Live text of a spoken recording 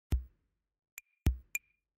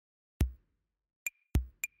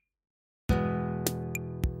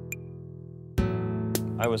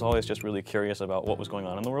I was always just really curious about what was going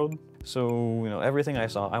on in the world. So, everything I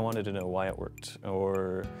saw, I wanted to know why it worked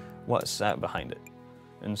or what sat behind it.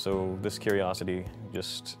 And so this curiosity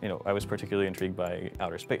just, I was particularly intrigued by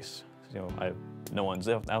outer space. No one's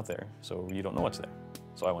out there, so you don't know what's there.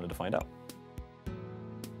 So I wanted to find out.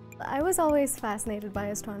 I was always fascinated by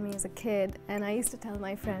astronomy as a kid, and I used to tell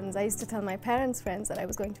my friends, I used to tell my parents' friends that I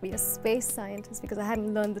was going to be a space scientist because I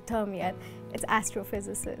hadn't learned the term yet. It's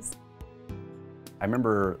astrophysicist. I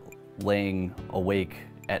remember laying awake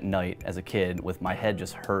at night as a kid with my head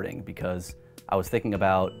just hurting because I was thinking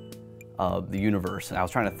about the universe, and I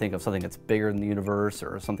was trying to think of something that's bigger than the universe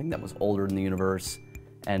or something that was older than the universe.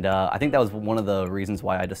 And I think that was one of the reasons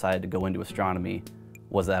why I decided to go into astronomy,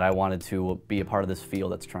 was that I wanted to be a part of this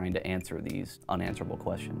field that's trying to answer these unanswerable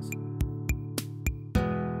questions.